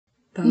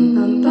Bum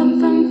bum bum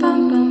bum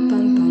bum bum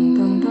bum bum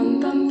bum bum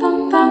bum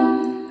bum bum.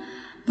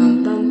 Bum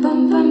bum bum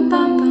bum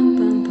bum bum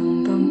bum bum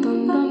bum bum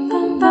bum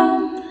bum bum.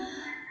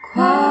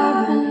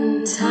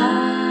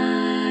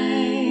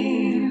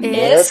 Quarantine. It's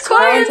It's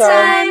quarantine.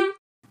 quarantine.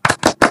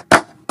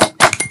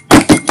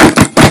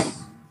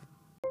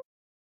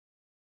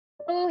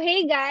 Oh,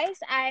 hey guys,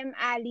 I'm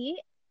Ali.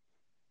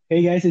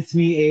 Hey guys, it's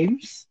me,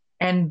 Ames.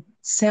 And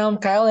Sam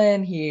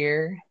Kylan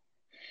here.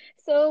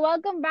 So,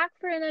 welcome back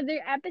for another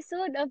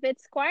episode of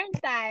It's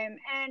Quarantine.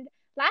 And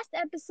last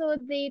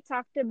episode, they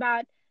talked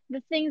about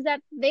the things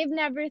that they've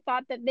never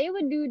thought that they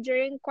would do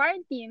during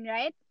quarantine,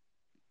 right?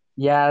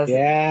 Yes.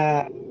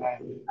 Yeah,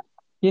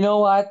 You know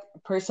what?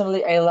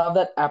 Personally, I love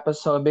that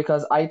episode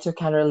because I too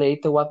can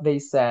relate to what they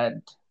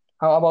said.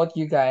 How about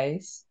you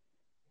guys?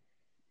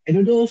 and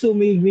it also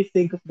made me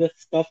think of the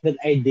stuff that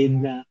I did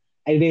na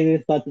I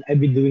didn't thought I'd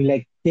be doing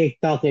like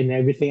TikTok and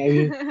everything. I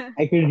mean,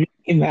 I could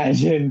really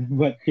imagine,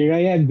 but here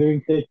I am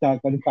doing TikTok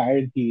on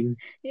quarantine.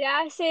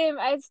 Yeah, same.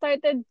 I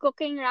started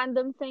cooking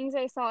random things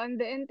I saw on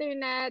the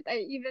internet.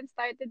 I even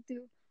started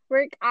to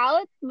work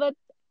out, but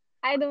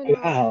I don't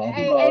know. Wow,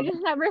 I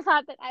just never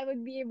thought that I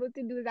would be able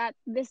to do that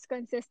this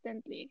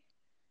consistently.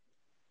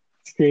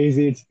 it's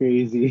crazy, it's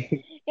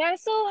crazy. Yeah,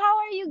 so how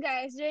are you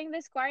guys during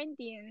this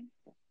quarantine?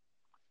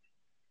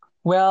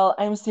 Well,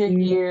 I'm still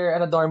Mm, here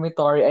at a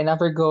dormitory. I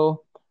never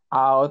go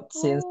out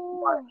since Oh,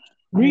 March.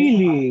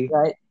 really?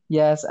 Right?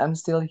 Yes, I'm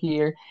still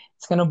here.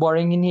 It's kind of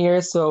boring in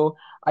here, so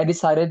I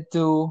decided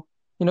to,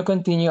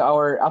 continue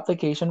our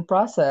application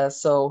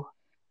process. So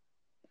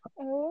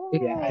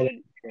it's Yeah, oh.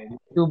 that's good.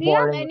 too Do you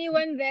have boring.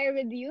 anyone there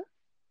with you?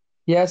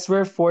 Yes,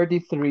 we're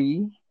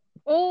 43.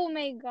 Oh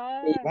my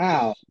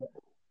Wow. gosh.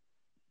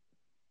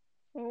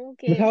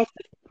 But Okay.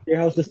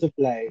 how's the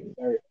supply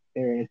or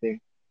anything?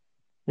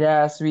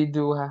 Yes, we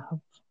do have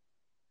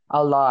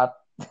a lot.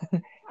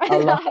 A A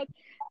lot. lot.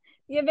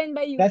 Given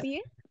by That's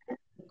UP?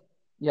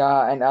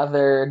 Yeah, and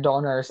other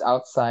donors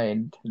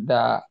outside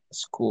the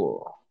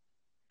school.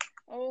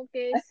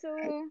 Okay,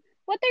 so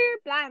what are your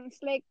plans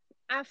like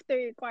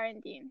after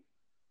quarantine?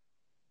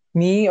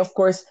 Me, of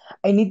course,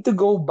 I need to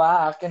go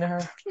back and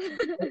I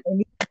need to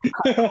meet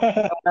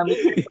my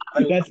family.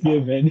 that's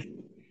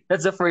given.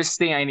 That's the first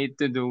thing I need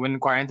to do when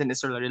quarantine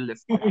is already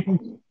lifted.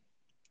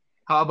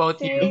 How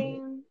about you?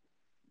 Same.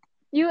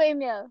 You,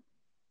 Emil.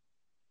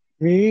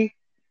 Me,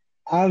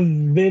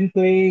 I've been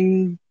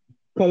playing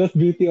Call of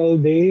Duty all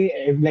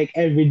day, like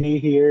every day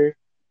here.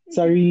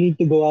 So I really need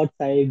to go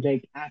outside,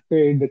 like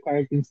after the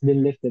quarantine's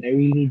been lifted. I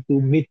really need to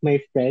meet my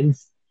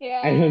friends.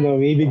 I don't Yeah. know,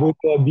 maybe go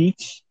to a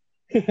beach.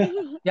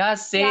 Yeah, Yeah,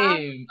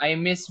 same. I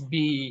miss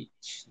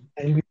beach.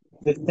 I miss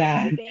the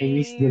sand. I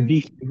miss the same.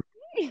 beach.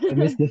 I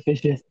miss the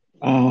fishes.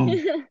 Oh,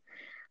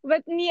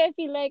 But me, I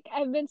feel like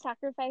I've been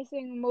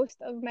sacrificing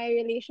most of my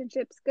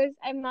relationships because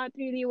I'm not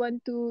really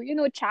one to,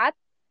 chat.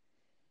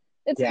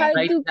 It's yeah. hard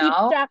Right to keep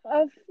now, track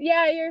of,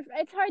 yeah,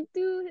 it's hard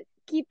to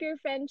keep your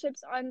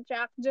friendships on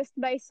track just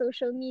by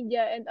social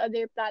media and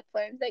other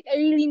platforms. Like, I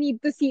really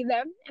need to see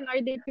them in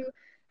order to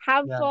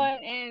have yeah.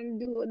 fun and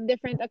do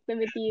different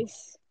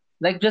activities.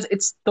 Like just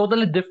it's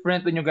totally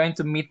different when you're going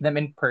to meet them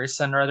in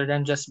person rather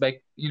than just by,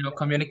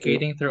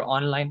 communicating through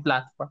online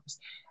platforms.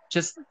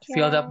 Just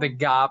filled up Yeah. the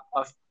gap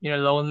of,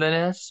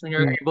 loneliness when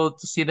you're Mm. able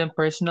to see them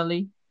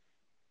personally.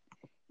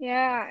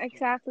 Yeah,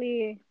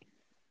 exactly.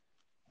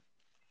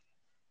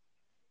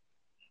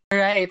 All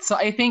right, so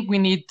I think we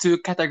need to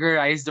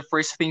categorize the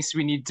first things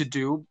we need to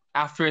do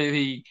after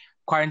the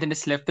quarantine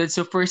is lifted.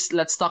 So first,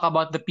 let's talk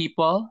about the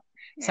people.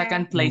 Yeah.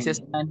 Second,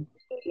 places and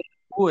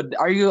food.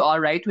 Are you all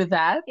right with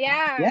that?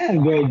 Yeah. Yeah,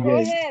 I'm good, Go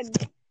good. ahead.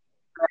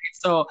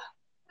 So,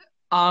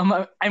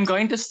 I'm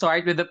going to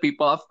start with the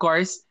people. Of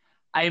course,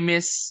 I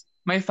miss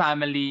my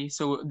family,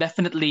 so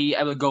definitely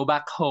I will go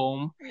back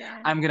home.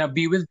 Yeah. I'm gonna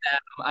be with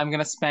them. I'm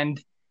gonna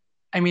spend,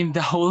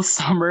 the whole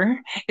summer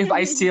if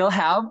I still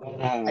have.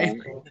 I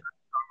Wow.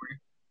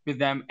 with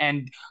them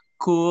and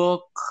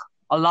cook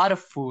a lot of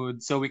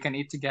food so we can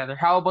eat together.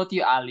 How about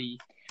you, Ali?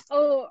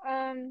 Oh,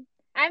 I'm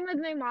with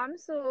my mom,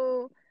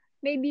 so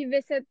maybe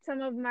visit some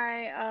of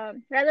my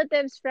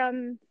relatives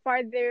from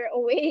farther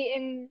away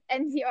in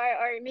NCR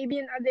or maybe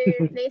in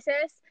other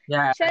places.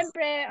 Yes.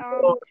 Siyempre,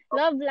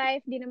 love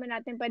life, di naman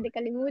natin pwede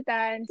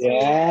kalimutan. So,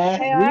 Yeah.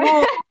 ayun.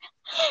 Woo!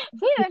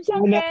 So, yun,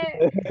 siyempre,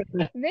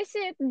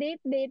 visit,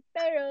 date.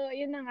 Pero,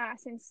 yun na nga,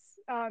 since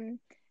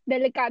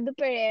delikado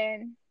pa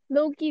rin,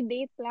 low-key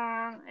date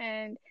lang.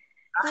 And,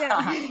 yun.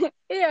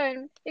 Yun.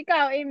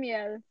 Ikaw,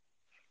 Emil.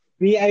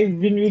 Me, I've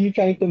been really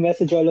trying to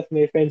message all of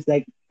my friends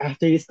like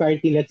after this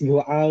party, let's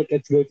go out,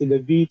 let's go to the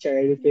beach or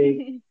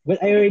anything. But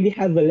I already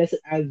have a list.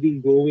 I'll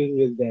be going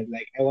with them.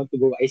 Like I want to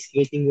go ice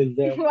skating with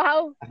them.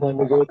 Wow. I want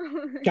to go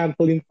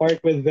trampoline park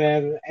with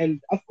them,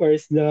 and of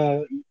course,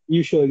 the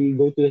usually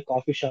go to the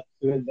coffee shops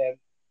with them,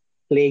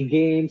 play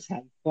games,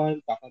 have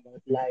fun, talk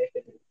about life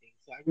and everything.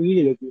 So I'm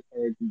really looking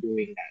forward to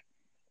doing that.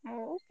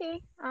 Oh,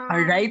 okay. All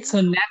right,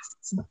 so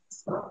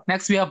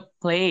next we have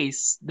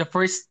place. The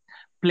first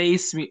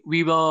place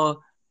we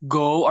will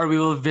go or we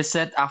will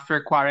visit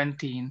after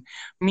quarantine.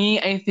 Me,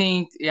 I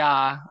think,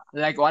 yeah,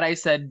 like what I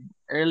said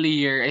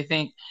earlier, I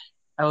think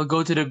I will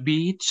go to the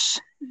beach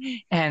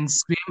and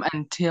swim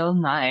until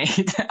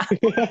night.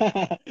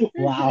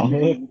 Wow.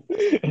 That's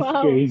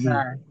Wow. crazy.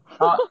 Right.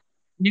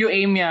 You,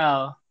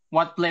 Amiel,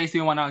 what place do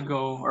you want to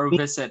go or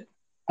visit?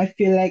 I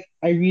feel like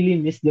I really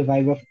miss the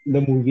vibe of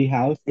the movie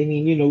house. I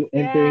mean,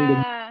 entering the.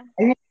 Yeah.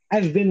 I mean,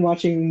 I've been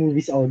watching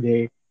movies all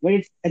day, but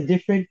it's a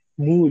different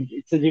mood.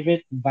 It's a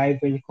different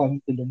vibe when you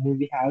come to the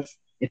movie house.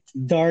 It's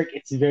dark.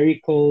 It's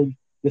very cold.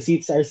 The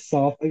seats are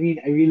soft. I mean,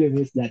 I really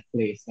miss that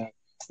place. So,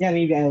 yeah,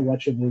 maybe I'll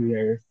watch a movie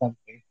or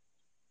something.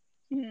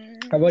 How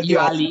Hmm. about You, you,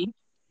 Ali?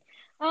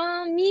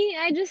 Ali? Me,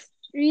 I just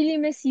really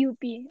miss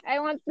UP. I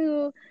want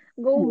to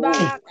go Oh,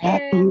 back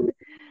absolutely and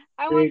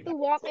I want great. to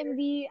walk in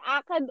the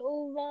Akad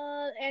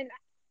Oval, and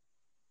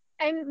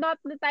I'm not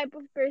the type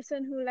of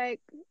person who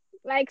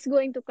likes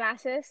going to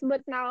classes,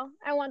 but now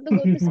I want to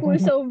go to school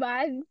so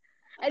bad.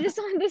 I just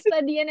want to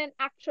study in an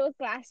actual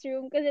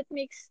classroom because it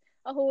makes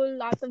a whole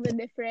lot of a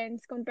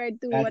difference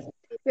compared to what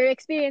That's we're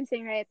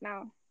experiencing right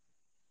now.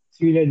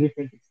 it's really a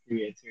different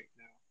experience right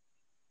now.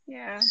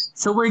 Yeah.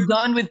 So we're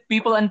done with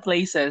people and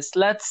places.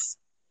 Let's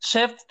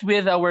shift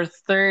with our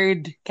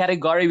third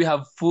category. We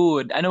have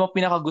food. Ano mo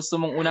pinaka gusto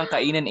mong unang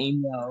kainin,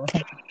 Amiel?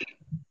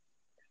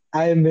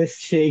 I miss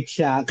Shake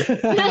Shack.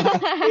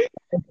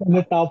 On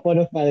the top one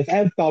of my list. I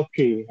have top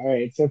three. All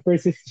right. So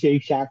first is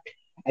Shake Shack.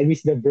 I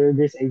miss the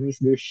burgers. I miss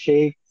their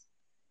shakes.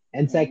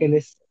 And second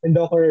is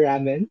Indokoro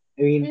Ramen.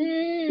 I mean,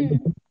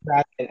 Mm.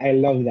 ramen. I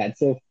love that.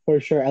 So for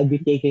sure, I'll be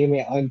taking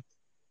my aunt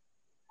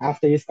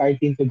after this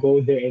quarantine to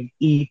go there and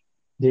eat.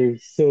 They're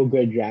so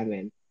good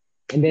ramen.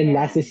 And then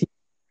last Yeah. is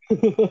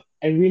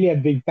I'm really a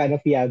big fan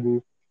of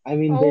Yabu. I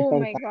mean, their Oh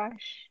my tonkatsu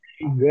gosh.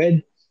 is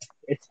good.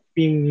 It's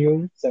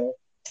premium. So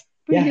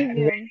yeah,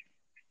 Premium.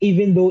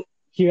 even though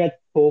here at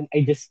home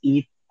I just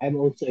eat, I'm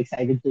also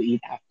excited to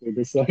eat after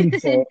this one.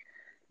 So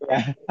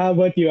yeah. How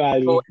about you, So,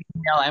 Ali?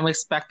 Amiel, I'm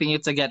expecting you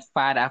to get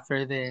fat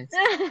after this.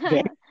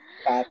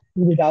 Yeah,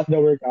 without the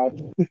workout.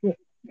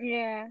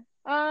 Yeah.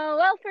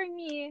 Well, for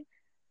me,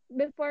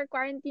 before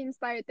quarantine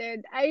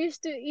started, I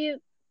used to eat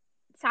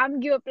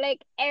samgyup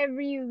like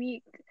every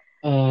week.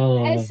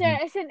 Oh, As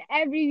in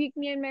every week,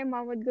 me and my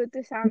mom would go to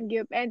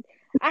samgyup. And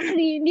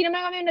actually, hindi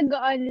naman kami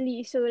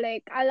nag-only. So,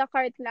 like, a la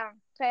carte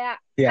lang. Kaya,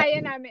 yeah.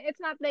 kaya namin. It's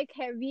not, like,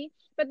 heavy.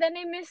 But then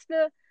I miss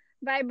the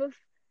vibe of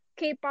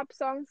K-pop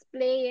songs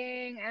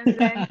playing and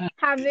then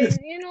having,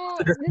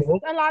 The this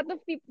smoke. a lot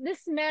of people, the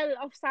smell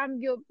of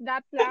samgyup,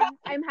 that lang,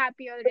 I'm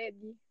happy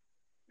already.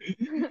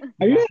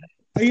 Are you Yeah.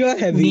 are you a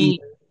heavy Me,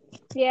 eater?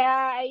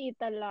 Yeah, I eat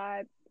a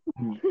lot.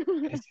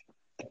 Yes.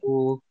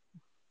 too.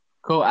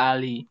 Go,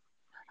 Ali.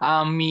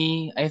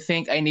 Me, I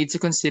think I need to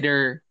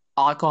consider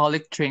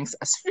alcoholic drinks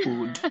as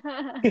food.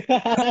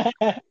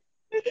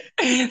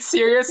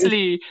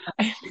 Seriously,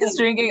 I miss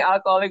drinking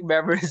alcoholic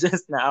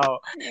beverages now.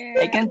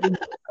 I Yeah. can't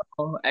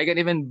I can't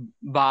even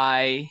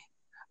buy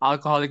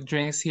alcoholic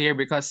drinks here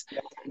because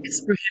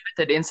it's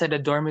prohibited inside the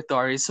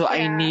dormitory. So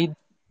Yeah.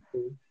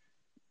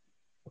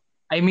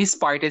 I miss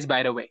parties,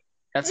 by the way.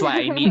 That's why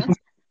I need to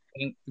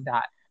drink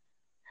that.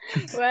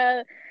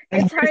 Well,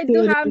 And it's we're hard to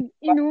still have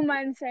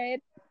inumans,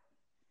 right?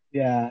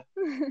 yeah.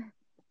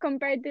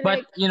 Compared to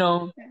But like,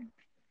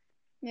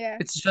 yeah,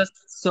 it's just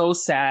so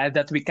sad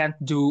that we can't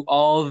do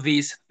all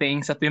these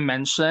things that we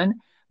mentioned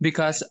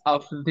because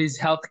of this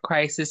health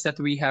crisis that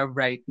we have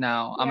right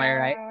now. Am I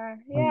right? yeah, Um,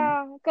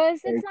 yeah.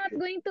 Because it's very not true.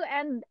 going to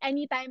end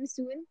anytime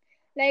soon.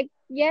 Like,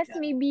 yes,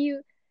 maybe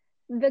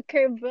the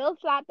curve will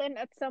flatten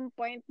at some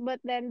point, but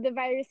then the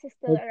virus is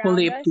still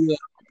Hopefully around it will. us.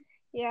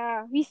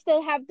 Yeah, we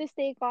still have to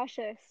stay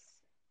cautious.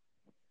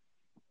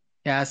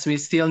 Yes, we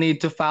still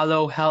need to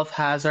follow health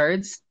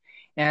hazards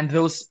and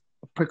those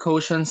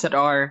precautions that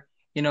are,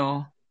 you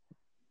know,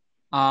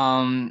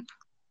 um,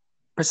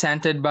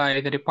 presented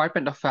by the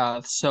Department of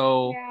Health.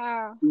 So,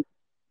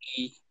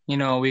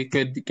 Yeah, we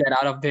could get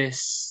out of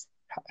this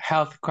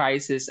health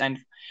crisis and,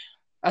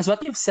 as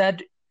what you've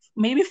said,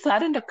 maybe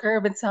flatten the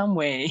curve in some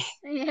way.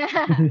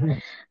 yeah.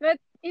 But,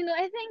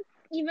 I think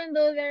even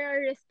though there are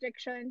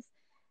restrictions,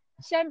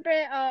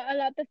 syempre, a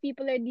lot of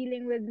people are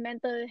dealing with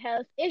mental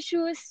health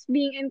issues.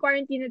 Being in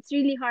quarantine, it's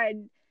really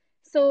hard.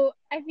 So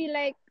I feel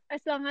like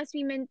as long as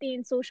we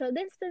maintain social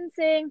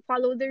distancing,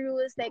 follow the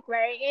rules like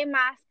wearing a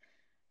mask,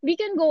 we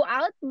can go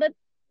out, but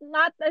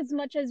not as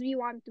much as we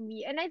want to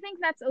be. And I think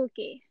that's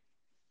okay.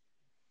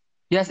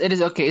 Yes, it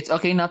is okay. It's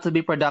okay not to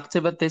be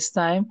productive at this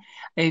time.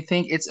 I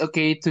think it's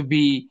okay to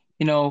be,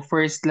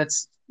 first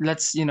let's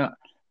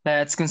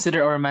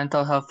consider our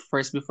mental health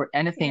first before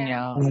anything Yeah.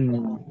 else.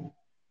 Mm.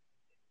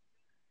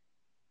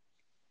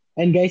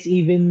 And guys,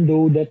 even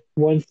though that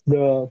once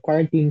the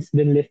quarantine's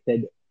been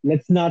lifted,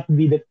 let's not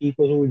be the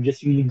people who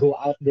just really go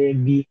out there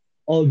and be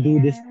all do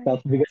this Yeah.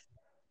 stuff because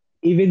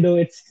even though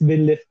it's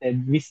been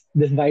lifted,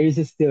 the virus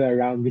is still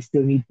around. We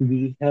still need to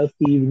be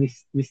healthy.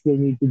 We still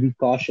need to be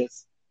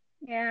cautious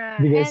Yeah.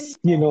 And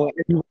because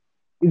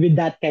with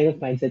that kind of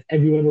mindset,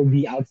 everyone will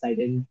be outside,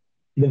 and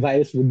the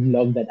virus would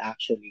love that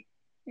actually.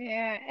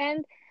 yeah.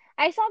 And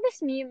I saw this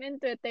meme in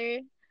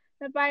Twitter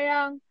na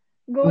parang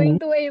Mhm. going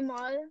to a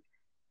mall,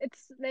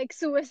 it's like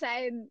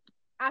suicide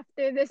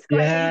after this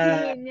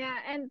Yeah, quarantine. Yeah,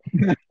 and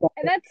I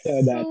that's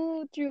saw that.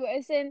 so true.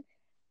 As in,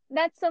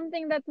 that's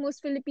something that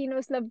most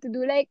Filipinos love to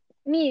do. Like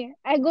me,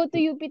 I go to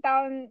UP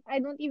Town. I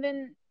don't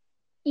even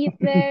eat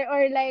there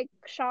or like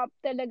shop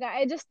talaga.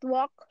 I just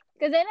walk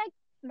because I like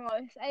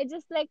malls. I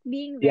just like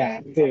being Yeah,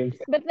 there. same.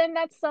 But then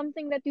that's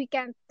something that we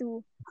can't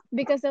do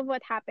because of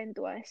what happened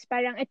to us.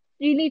 Parang it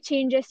really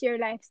changes your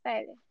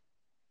lifestyle.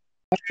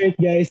 Alright,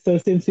 guys. So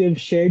since we've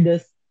shared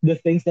the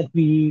things that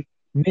we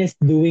miss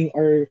doing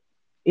or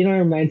in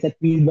our minds that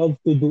we love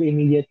to do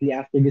immediately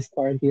after this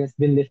quarantine has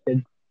been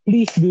lifted,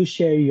 please do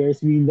share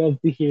yours. We love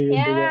to hear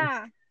the ones.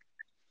 Yeah.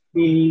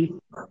 We,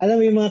 alam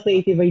mo yung mga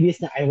creative ideas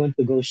na I want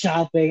to go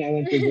shopping, I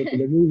want to go to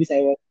the movies,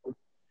 I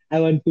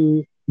want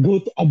to go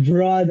to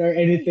abroad or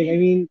anything. I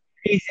mean,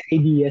 crazy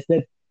ideas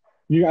that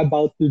you're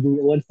about to do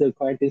once the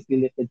quarantine's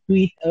been lifted.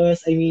 Tweet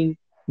us. I mean,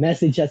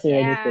 message us or Yeah.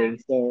 anything.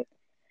 So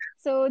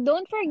So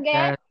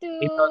Yes.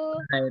 It's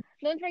alright.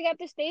 don't forget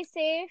to stay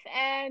safe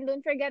and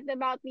don't forget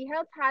about the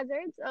health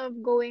hazards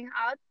of going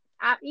out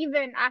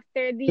even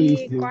after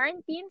please the do.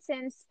 quarantine,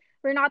 since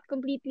we're not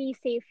completely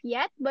safe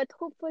yet, but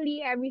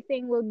hopefully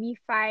everything will be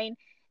fine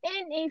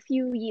in a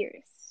few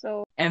years.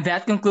 So And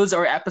that concludes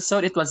our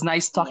episode. It was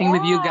nice talking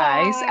with you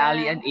guys,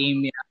 Ali yeah. and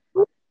Amy.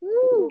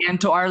 Woo. And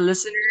to our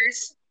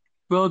listeners,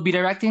 we'll be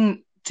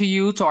directing to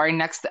you to our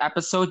next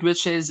episode,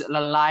 which is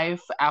the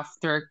life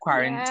after Yeah.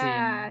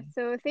 quarantine.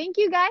 So thank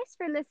you guys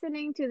for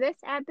listening to this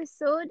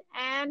episode,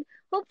 and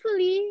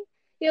hopefully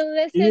you'll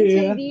listen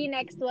to Yeah. the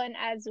next one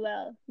as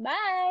well.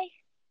 Bye.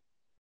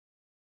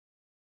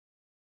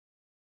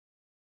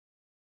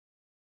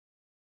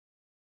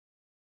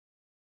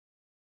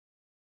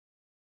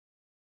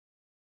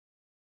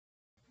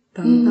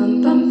 Bum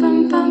bum bum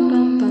bum bum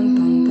bum bum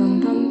bum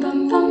bum bum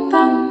bum bum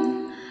bum.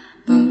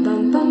 Bum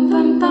bum bum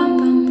bum bum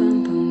bum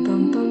bum bum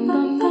bum bum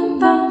bum bum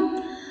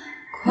bum.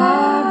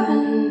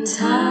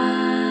 Quarantine.